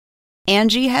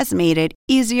Angie has made it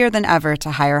easier than ever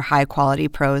to hire high-quality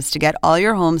pros to get all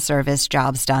your home service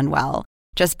jobs done well.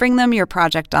 Just bring them your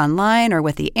project online or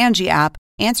with the Angie app,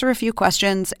 answer a few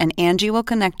questions, and Angie will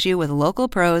connect you with local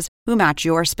pros who match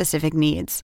your specific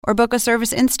needs. Or book a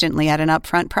service instantly at an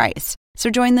upfront price. So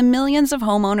join the millions of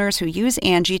homeowners who use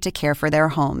Angie to care for their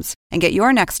homes and get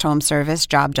your next home service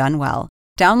job done well.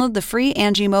 Download the free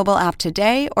Angie mobile app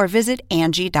today or visit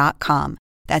Angie.com.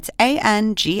 That's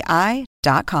ANGI.com.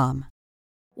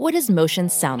 What does motion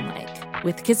sound like?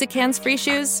 With Kizikans free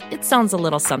shoes, it sounds a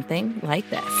little something like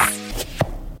this.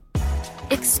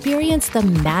 Experience the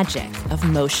magic of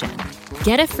motion.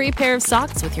 Get a free pair of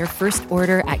socks with your first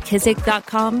order at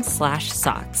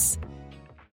kizik.com/socks.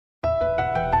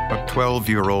 A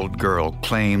 12-year-old girl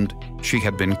claimed she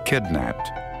had been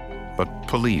kidnapped, but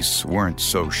police weren't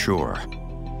so sure.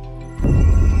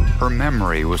 Her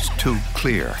memory was too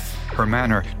clear, her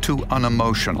manner too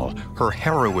unemotional, her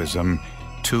heroism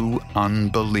too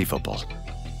unbelievable.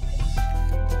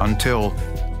 Until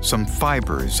some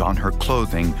fibers on her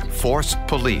clothing forced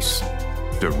police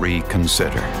to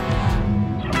reconsider.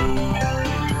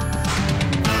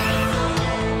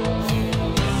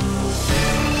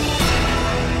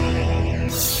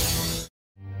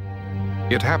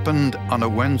 It happened on a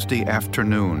Wednesday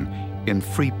afternoon in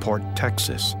Freeport,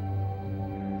 Texas.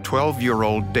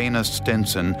 12-year-old Dana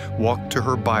Stinson walked to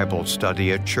her Bible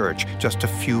study at church just a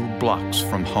few blocks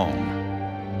from home.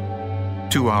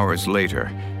 2 hours later,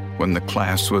 when the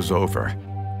class was over,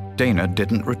 Dana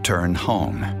didn't return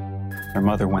home. Her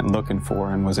mother went looking for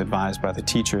her and was advised by the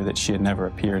teacher that she had never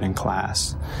appeared in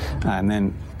class. And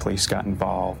then police got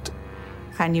involved.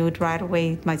 I knew it right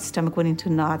away. My stomach went into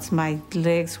knots. My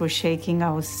legs were shaking.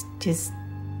 I was just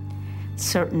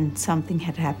certain something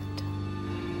had happened.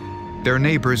 Their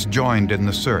neighbors joined in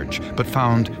the search, but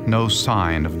found no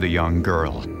sign of the young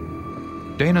girl.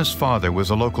 Dana's father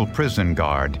was a local prison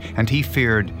guard, and he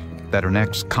feared that an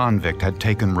ex-convict had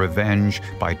taken revenge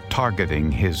by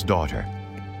targeting his daughter.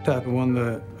 That one of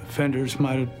the offenders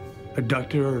might have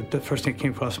abducted her, the first thing that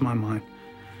came across my mind.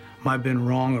 Might have been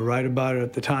wrong or right about it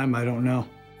at the time, I don't know.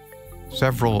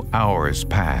 Several hours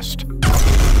passed.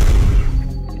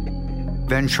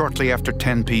 Then shortly after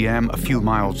 10 p.m., a few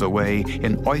miles away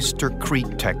in Oyster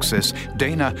Creek, Texas,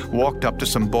 Dana walked up to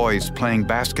some boys playing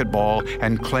basketball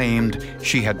and claimed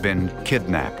she had been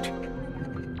kidnapped.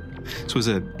 This was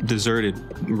a deserted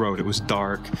road. It was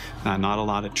dark, not a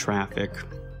lot of traffic.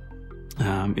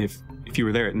 If you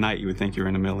were there at night, you would think you were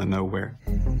in the middle of nowhere.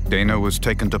 Dana was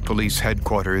taken to police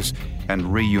headquarters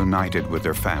and reunited with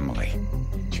her family.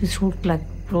 She was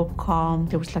real calm.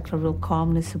 There was like a real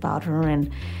calmness about her, and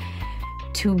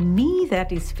to me,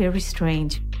 that is very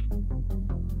strange.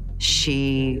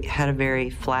 She had a very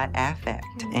flat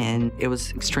affect, and it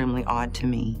was extremely odd to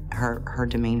me, her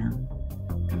demeanor.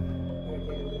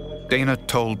 Dana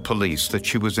told police that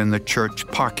she was in the church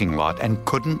parking lot and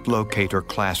couldn't locate her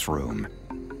classroom.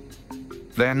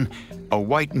 Then, a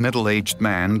white middle-aged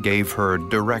man gave her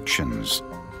directions.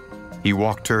 He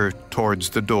walked her towards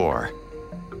the door,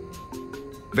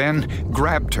 then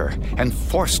grabbed her and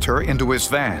forced her into his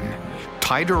van,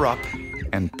 tied her up,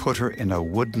 and put her in a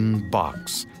wooden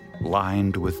box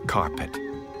lined with carpet.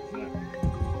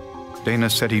 Dana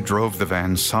said he drove the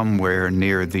van somewhere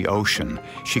near the ocean.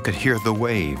 She could hear the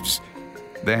waves.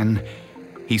 Then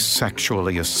he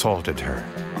sexually assaulted her.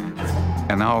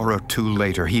 An hour or two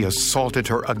later, he assaulted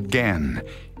her again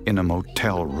in a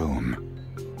motel room.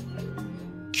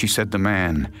 She said the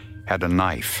man had a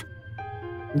knife.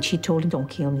 And she told him, "Don't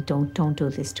kill me. Don't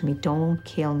do this to me. Don't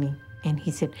kill me." And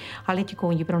he said, "I'll let you go,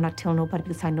 and you better not tell nobody,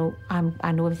 because I know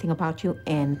everything about you,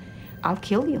 and I'll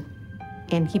kill you."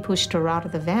 And he pushed her out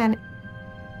of the van.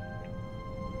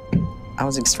 I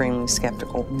was extremely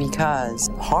skeptical because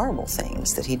horrible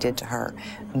things that he did to her.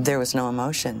 There was no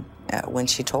emotion when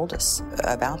she told us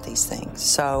about these things.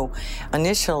 So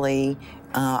initially,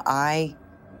 I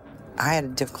had a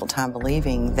difficult time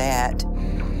believing that.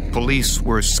 Police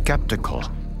were skeptical.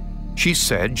 She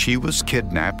said she was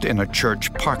kidnapped in a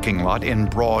church parking lot in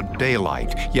broad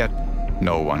daylight, yet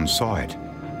no one saw it.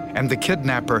 And the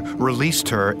kidnapper released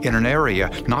her in an area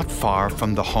not far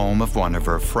from the home of one of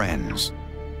her friends.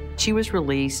 She was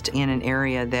released in an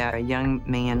area that a young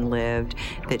man lived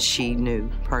that she knew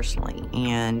personally,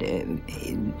 and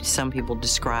some people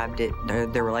described it,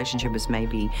 their relationship as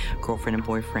maybe girlfriend and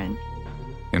boyfriend.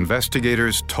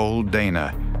 Investigators told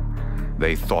Dana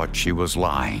they thought she was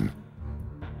lying.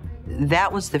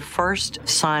 That was the first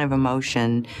sign of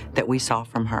emotion that we saw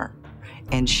from her.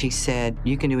 And she said,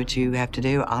 "You can do what you have to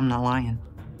do. I'm not lying."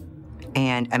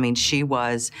 And I mean, she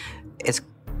was as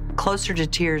closer to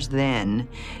tears then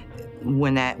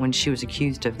when she was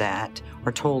accused of that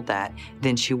or told that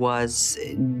than she was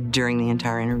during the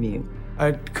entire interview.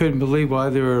 I couldn't believe why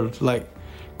they were like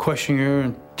questioning her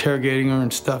and interrogating her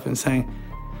and stuff and saying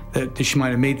that she might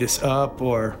have made this up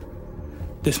or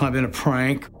this might have been a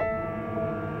prank.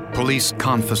 Police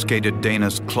confiscated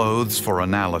Dana's clothes for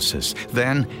analysis,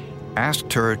 then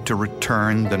asked her to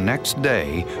return the next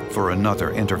day for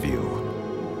another interview.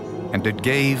 And it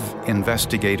gave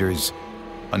investigators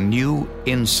a new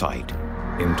insight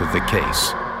into the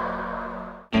case.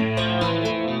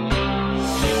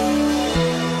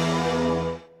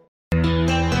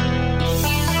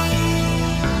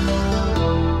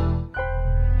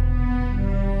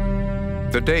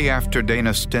 The day after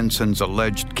Dana Stinson's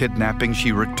alleged kidnapping,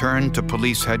 she returned to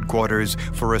police headquarters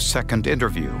for a second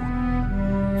interview.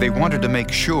 They wanted to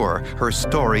make sure her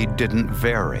story didn't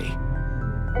vary.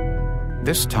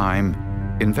 This time,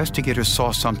 investigators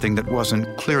saw something that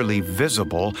wasn't clearly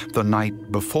visible the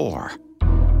night before.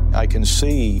 I can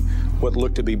see what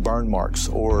looked to be burn marks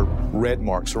or red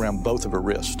marks around both of her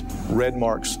wrists, red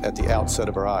marks at the outset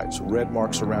of her eyes, red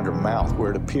marks around her mouth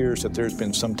where it appears that there's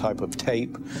been some type of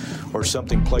tape or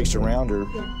something placed around her.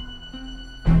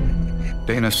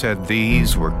 Dana said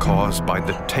these were caused by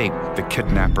the tape the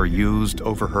kidnapper used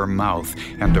over her mouth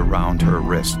and around her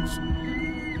wrists.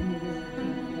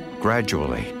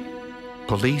 Gradually,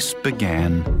 police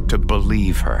began to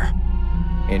believe her.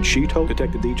 And she told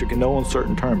Detective Dietrich in no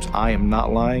uncertain terms, "I am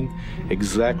not lying.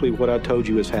 Exactly what I told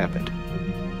you has happened."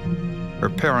 Her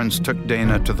parents took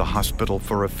Dana to the hospital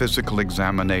for a physical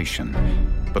examination,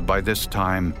 but by this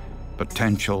time,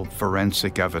 potential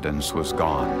forensic evidence was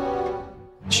gone.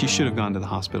 She should have gone to the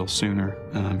hospital sooner.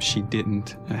 She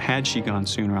didn't. Had she gone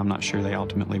sooner, I'm not sure they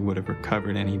ultimately would have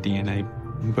recovered any DNA,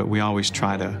 but we always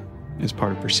try to, as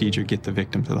part of procedure, get the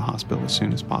victim to the hospital as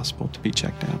soon as possible to be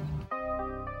checked out.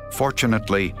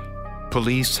 Fortunately,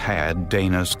 police had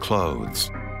Dana's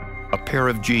clothes. A pair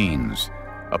of jeans,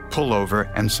 a pullover,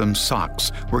 and some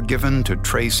socks were given to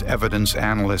trace evidence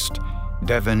analyst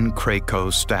Devin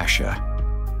Krakow-Stasha.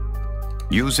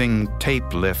 Using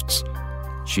tape lifts,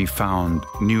 she found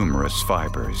numerous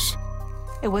fibers.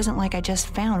 It wasn't like I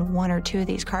just found one or two of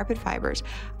these carpet fibers.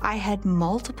 I had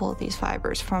multiple of these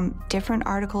fibers from different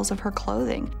articles of her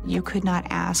clothing. You could not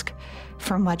ask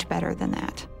for much better than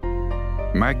that.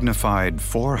 Magnified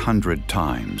 400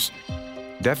 times,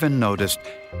 Devin noticed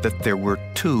that there were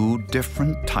two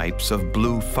different types of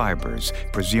blue fibers,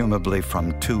 presumably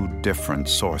from two different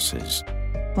sources.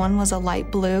 One was a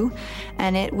light blue,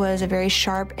 and it was a very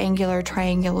sharp, angular,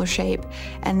 triangular shape.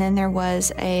 And then there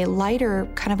was a lighter,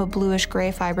 kind of a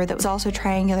bluish-gray fiber that was also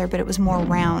triangular, but it was more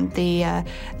round. The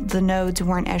nodes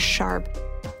weren't as sharp.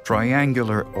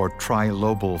 Triangular or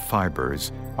trilobal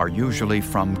fibers are usually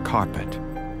from carpet.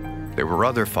 There were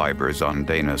other fibers on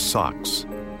Dana's socks.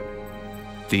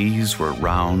 These were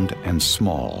round and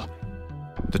small,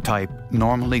 the type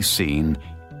normally seen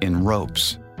in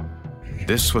ropes.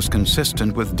 This was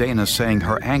consistent with Dana saying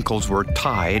her ankles were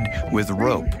tied with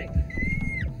rope.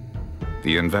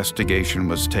 The investigation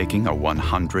was taking a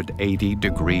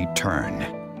 180-degree turn.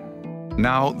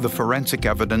 Now the forensic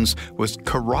evidence was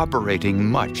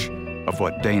corroborating much of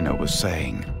what Dana was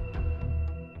saying.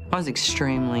 I was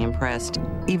extremely impressed,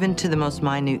 even to the most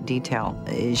minute detail.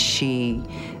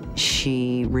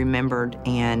 She remembered,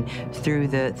 and through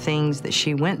the things that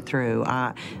she went through,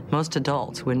 most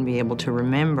adults wouldn't be able to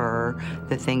remember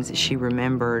the things that she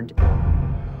remembered.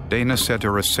 Dana said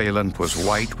her assailant was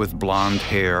white with blonde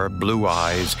hair, blue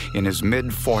eyes, in his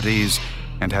mid-40s,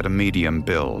 and had a medium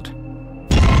build.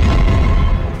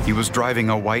 He was driving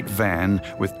a white van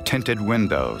with tinted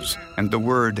windows and the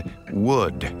word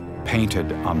 "wood"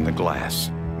 painted on the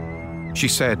glass. She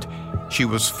said she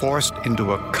was forced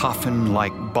into a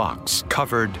coffin-like box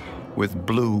covered with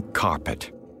blue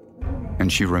carpet.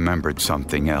 And she remembered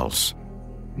something else.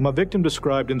 My victim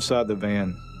described inside the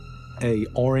van a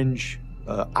orange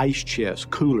ice chest,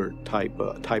 cooler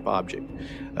type object.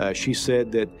 She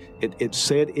said that it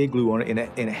said Igloo on it, and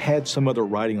it had some other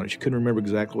writing on it. She couldn't remember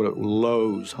exactly what it was.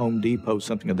 Lowe's, Home Depot,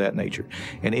 something of that nature.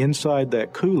 And inside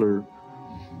that cooler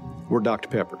were Dr.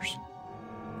 Peppers.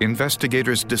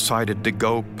 Investigators decided to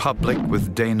go public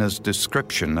with Dana's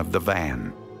description of the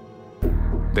van.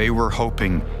 They were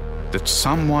hoping that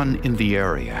someone in the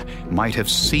area might have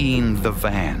seen the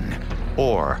van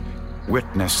or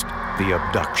witnessed the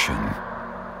abduction.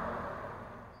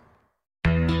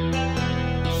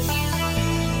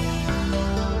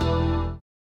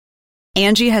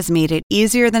 Angie has made it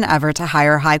easier than ever to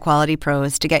hire high-quality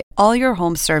pros to get all your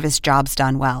home service jobs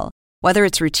done well. Whether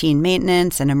it's routine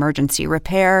maintenance, an emergency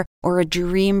repair, or a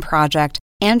dream project,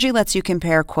 Angie lets you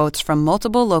compare quotes from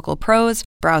multiple local pros,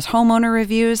 browse homeowner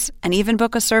reviews, and even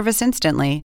book a service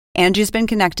instantly. Angie's been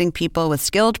connecting people with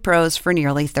skilled pros for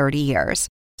nearly 30 years.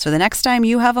 So the next time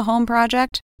you have a home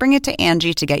project, bring it to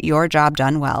Angie to get your job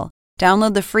done well.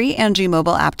 Download the free Angie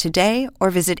mobile app today or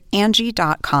visit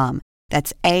Angie.com.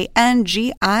 That's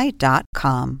ANGI.com.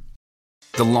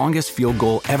 The longest field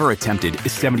goal ever attempted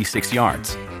is 76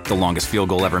 yards. The longest field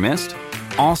goal ever missed?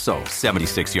 Also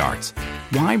 76 yards.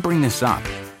 Why bring this up?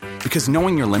 Because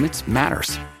knowing your limits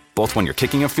matters, both when you're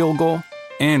kicking a field goal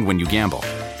and when you gamble.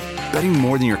 Betting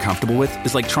more than you're comfortable with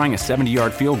is like trying a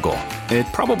 70-yard field goal. It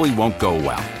probably won't go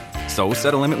well. So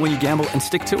set a limit when you gamble and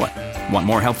stick to it. Want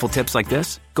more helpful tips like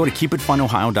this? Go to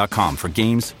keepitfunohio.com for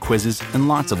games, quizzes, and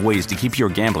lots of ways to keep your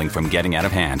gambling from getting out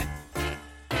of hand.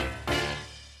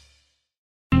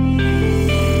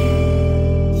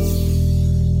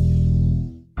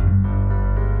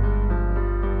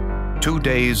 Two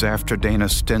days after Dana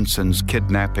Stinson's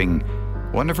kidnapping,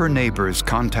 one of her neighbors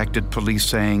contacted police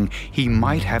saying he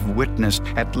might have witnessed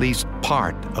at least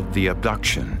part of the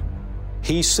abduction.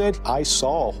 He said, I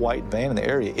saw a white van in the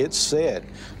area. It said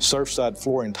Surfside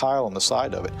Floor and Tile on the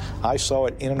side of it. I saw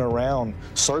it in and around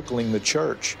circling the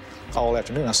church all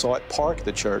afternoon. I saw it park at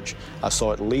the church. I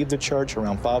saw it leave the church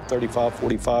around 5:30,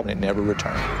 5:45, and it never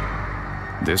returned.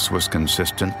 This was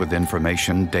consistent with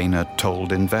information Dana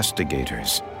told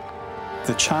investigators.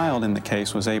 The child in the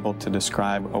case was able to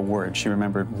describe a word. She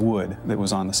remembered wood that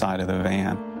was on the side of the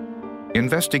van.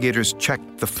 Investigators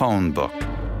checked the phone book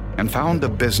and found a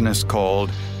business called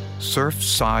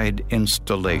Surfside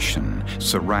Installation,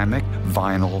 ceramic,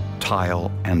 vinyl,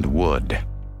 tile, and wood.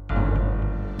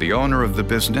 The owner of the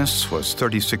business was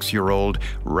 36-year-old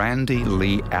Randy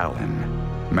Lee Allen,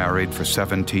 married for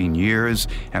 17 years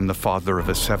and the father of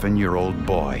a 7-year-old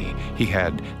boy. He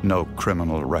had no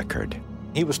criminal record.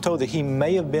 He was told that he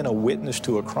may have been a witness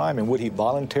to a crime, and would he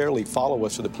voluntarily follow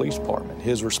us to the police department?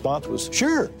 His response was,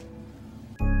 sure.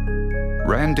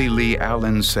 Randy Lee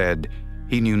Allen said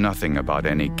he knew nothing about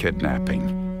any kidnapping.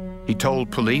 He told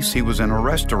police he was in a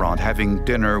restaurant having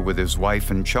dinner with his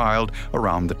wife and child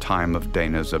around the time of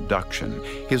Dana's abduction.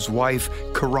 His wife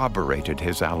corroborated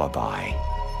his alibi.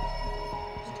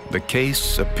 The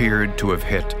case appeared to have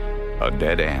hit a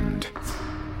dead end.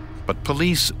 But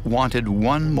police wanted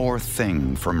one more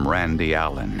thing from Randy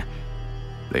Allen.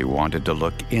 They wanted to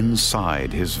look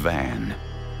inside his van,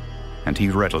 and he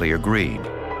readily agreed.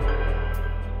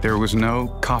 There was no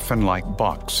coffin-like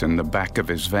box in the back of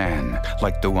his van,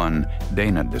 like the one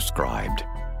Dana described.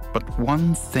 But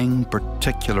one thing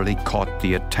particularly caught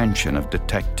the attention of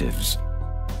detectives.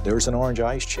 There was an orange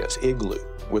ice chest, Igloo,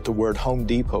 with the word Home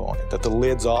Depot on it, that the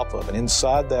lid's off of, and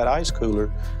inside that ice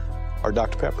cooler are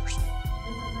Dr. Peppers.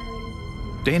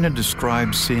 Dana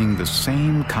described seeing the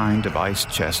same kind of ice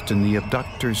chest in the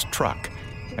abductor's truck,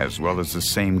 as well as the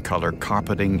same color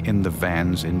carpeting in the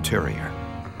van's interior.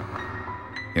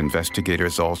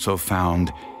 Investigators also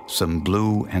found some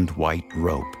blue and white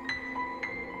rope.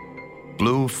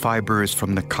 Blue fibers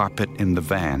from the carpet in the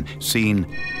van, seen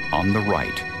on the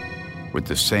right, with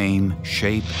the same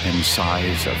shape and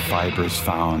size of fibers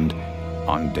found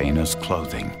on Dana's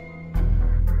clothing.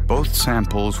 Both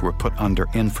samples were put under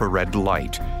infrared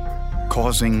light,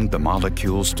 causing the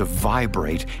molecules to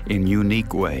vibrate in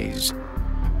unique ways.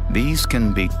 These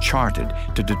can be charted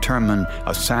to determine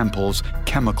a sample's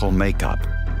chemical makeup.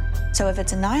 So if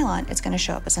it's a nylon, it's going to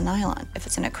show up as a nylon. If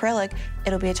it's an acrylic,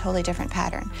 it'll be a totally different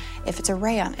pattern. If it's a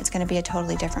rayon, it's going to be a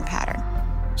totally different pattern.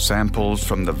 Samples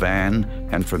from the van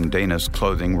and from Dana's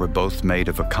clothing were both made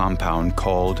of a compound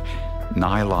called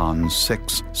Nylon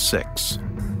 6,6.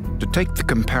 To take the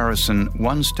comparison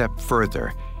one step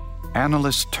further,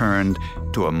 analysts turned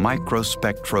to a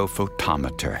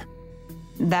microspectrophotometer.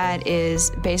 That is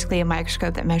basically a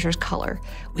microscope that measures color.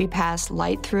 We pass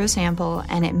light through a sample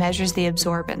and it measures the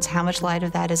absorbance, how much light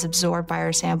of that is absorbed by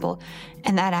our sample,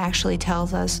 and that actually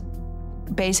tells us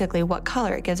basically what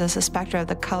color. It gives us a spectra of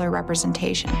the color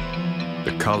representation.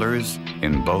 The colors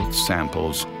in both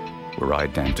samples were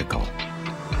identical.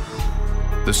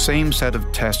 The same set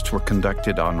of tests were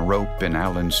conducted on rope in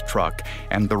Allen's truck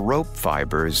and the rope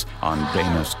fibers on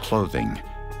Dana's clothing.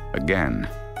 Again,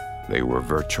 they were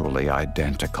virtually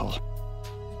identical.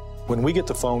 When we get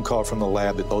the phone call from the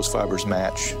lab that those fibers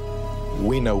match,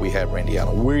 we know we have Randy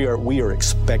Allen. We are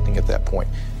expecting at that point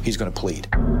he's going to plead.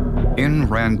 In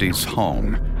Randy's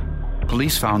home,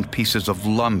 police found pieces of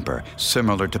lumber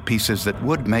similar to pieces that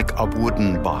would make a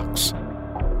wooden box.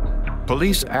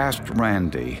 Police asked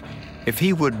Randy if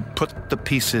he would put the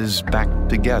pieces back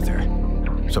together.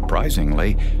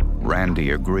 Surprisingly, Randy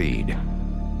agreed.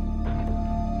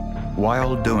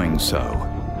 While doing so,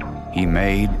 he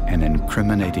made an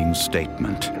incriminating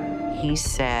statement. He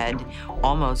said,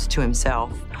 almost to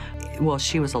himself, well,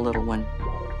 she was a little one.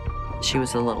 She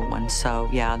was a little one, so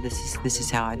yeah, this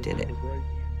is how I did it.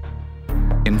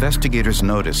 Investigators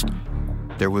noticed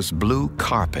there was blue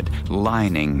carpet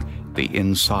lining the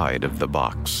inside of the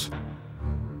box.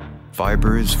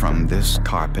 Fibers from this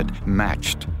carpet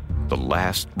matched the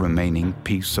last remaining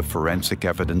piece of forensic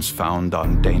evidence found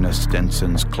on Dana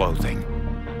Stinson's clothing.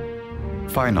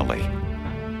 Finally,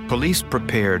 police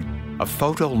prepared a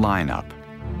photo lineup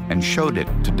and showed it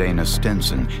to Dana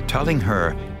Stinson, telling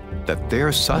her that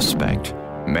their suspect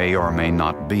may or may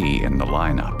not be in the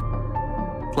lineup.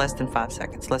 Less than 5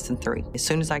 seconds, less than 3. As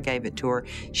soon as I gave it to her,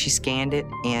 she scanned it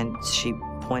and she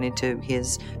pointed to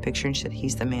his picture and said,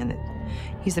 he's the man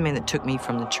that took me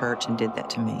from the church and did that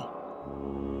to me.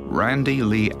 Randy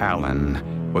Lee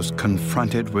Allen was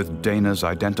confronted with Dana's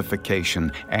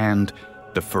identification and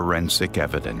the forensic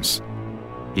evidence.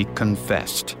 He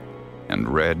confessed and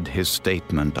read his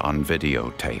statement on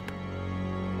videotape.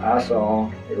 I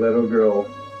saw a little girl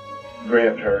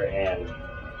grabbed her and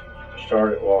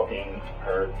started walking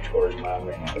her towards my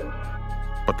van.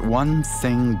 But one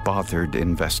thing bothered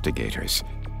investigators.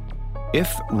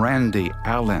 If Randy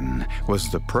Allen was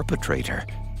the perpetrator,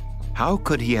 how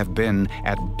could he have been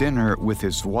at dinner with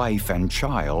his wife and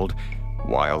child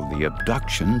while the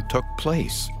abduction took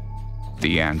place?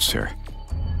 The answer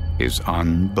is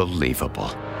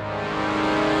unbelievable.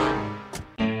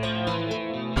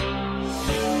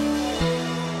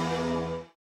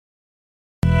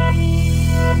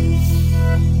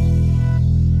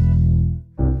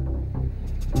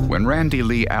 When Randy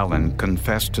Lee Allen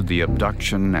confessed to the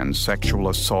abduction and sexual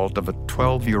assault of a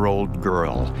 12-year-old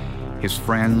girl, his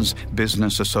friends,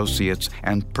 business associates,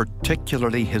 and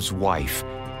particularly his wife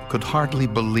could hardly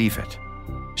believe it.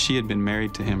 She had been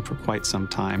married to him for quite some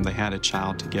time. They had a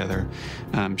child together.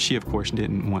 She, of course,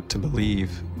 didn't want to believe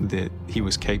that he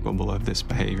was capable of this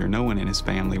behavior. No one in his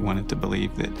family wanted to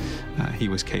believe that he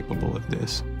was capable of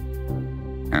this.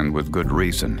 And with good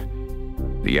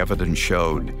reason. The evidence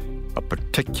showed a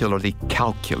particularly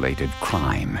calculated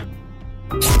crime.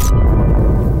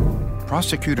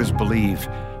 Prosecutors believe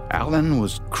Allen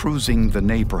was cruising the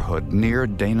neighborhood near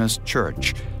Dana's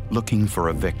church looking for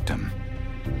a victim.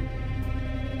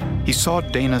 He saw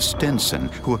Dana Stinson,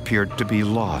 who appeared to be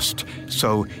lost,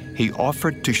 so he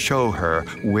offered to show her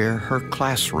where her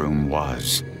classroom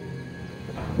was.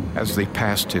 As they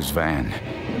passed his van,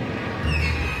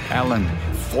 Allen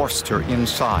forced her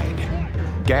inside,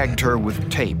 gagged her with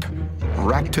tape,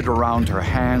 wrapped it around her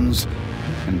hands,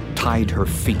 and tied her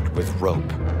feet with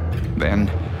rope.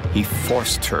 Then he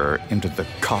forced her into the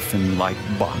coffin-like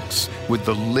box with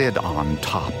the lid on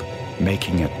top,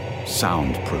 making it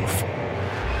soundproof.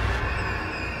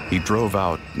 He drove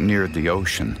out near the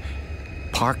ocean,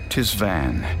 parked his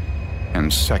van,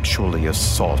 and sexually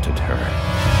assaulted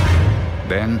her.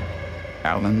 Then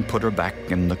Allen put her back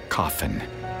in the coffin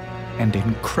and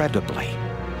incredibly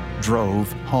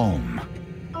drove home.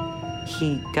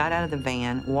 He got out of the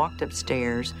van, walked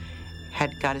upstairs,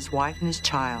 had got his wife and his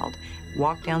child,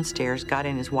 walked downstairs, got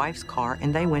in his wife's car,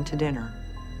 and they went to dinner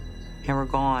and were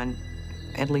gone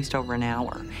at least over an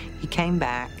hour. He came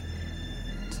back.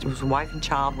 His wife and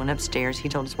child went upstairs. He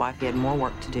told his wife he had more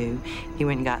work to do. He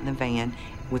went and got in the van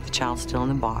with the child still in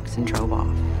the box and drove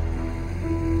off.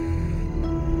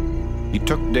 He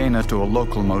took Dana to a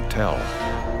local motel,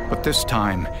 but this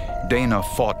time Dana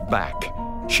fought back.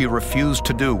 She refused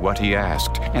to do what he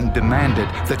asked and demanded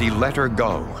that he let her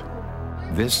go.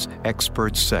 This,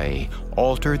 experts say,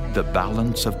 altered the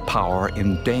balance of power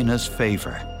in Dana's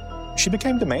favor. She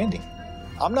became demanding.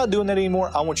 I'm not doing that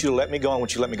anymore. I want you to let me go. I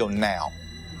want you to let me go now.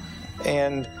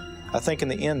 And I think in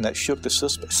the end that shook the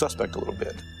suspect a little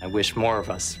bit. I wish more of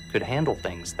us could handle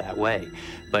things that way,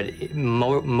 but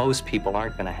most people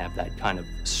aren't going to have that kind of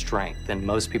strength, and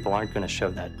most people aren't going to show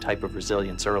that type of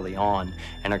resilience early on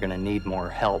and are going to need more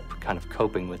help kind of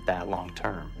coping with that long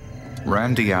term.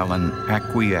 Randy Allen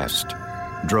acquiesced,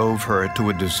 drove her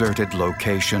to a deserted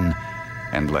location,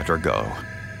 and let her go.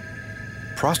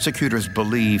 Prosecutors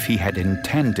believe he had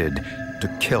intended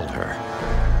to kill her.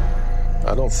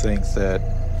 I don't think that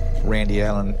Randy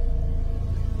Allen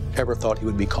ever thought he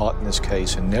would be caught in this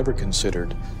case and never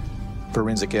considered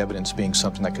forensic evidence being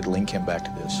something that could link him back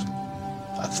to this.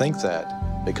 I think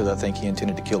that because I think he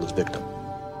intended to kill his victim.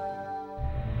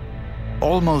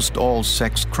 Almost all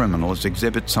sex criminals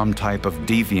exhibit some type of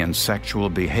deviant sexual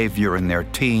behavior in their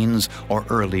teens or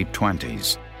early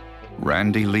 20s.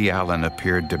 Randy Lee Allen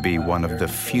appeared to be one of the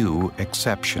few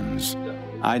exceptions.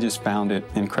 I just found it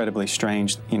incredibly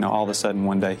strange. You know, all of a sudden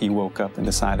one day he woke up and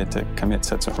decided to commit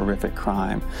such a horrific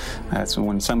crime. So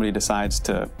when somebody decides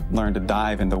to learn to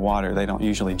dive in the water, they don't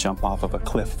usually jump off of a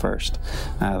cliff first.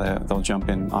 They'll jump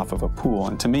in off of a pool.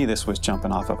 And to me, this was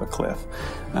jumping off of a cliff.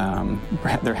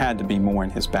 There had to be more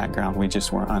in his background. We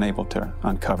just were unable to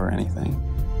uncover anything.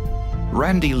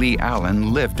 Randy Lee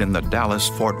Allen lived in the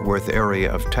Dallas-Fort Worth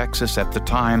area of Texas at the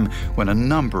time when a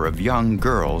number of young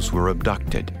girls were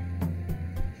abducted.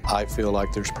 I feel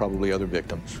like there's probably other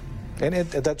victims, and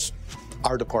that's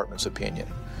our department's opinion.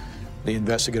 The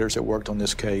investigators that worked on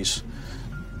this case,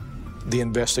 the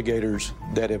investigators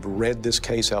that have read this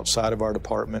case outside of our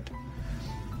department,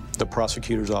 the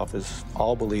prosecutor's office,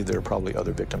 all believe there are probably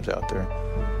other victims out there.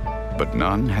 But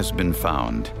none has been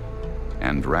found,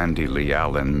 and Randy Lee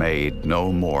Allen made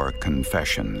no more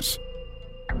confessions.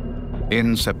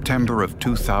 In September of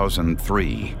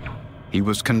 2003, he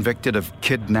was convicted of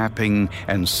kidnapping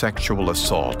and sexual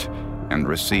assault and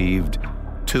received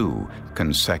 2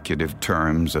 consecutive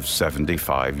terms of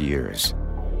 75 years.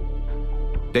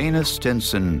 Dana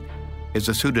Stinson is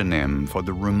a pseudonym for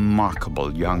the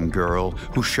remarkable young girl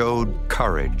who showed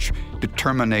courage,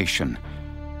 determination,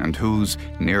 and whose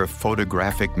near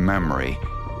photographic memory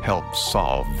helped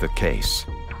solve the case.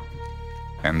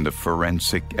 And the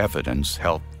forensic evidence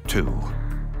helped too.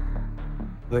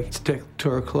 They can stick to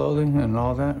her clothing and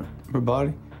all that, her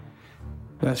body.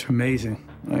 That's amazing.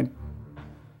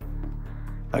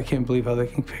 I can't believe how they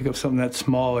can pick up something that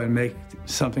small and make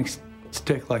something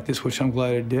stick like this, which I'm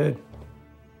glad it did.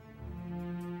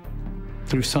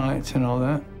 Through science and all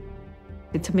that.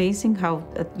 It's amazing how,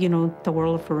 you know, the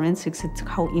world of forensics, it's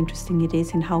how interesting it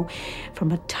is and how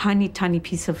from a tiny, tiny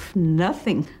piece of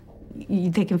nothing,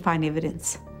 they can find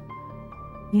evidence.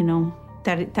 You know,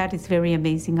 that is very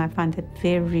amazing. I find it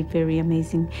very, very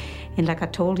amazing. And like I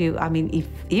told you, I mean,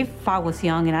 if I was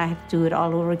young and I had to do it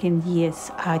all over again, yes,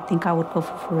 I think I would go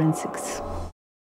for forensics.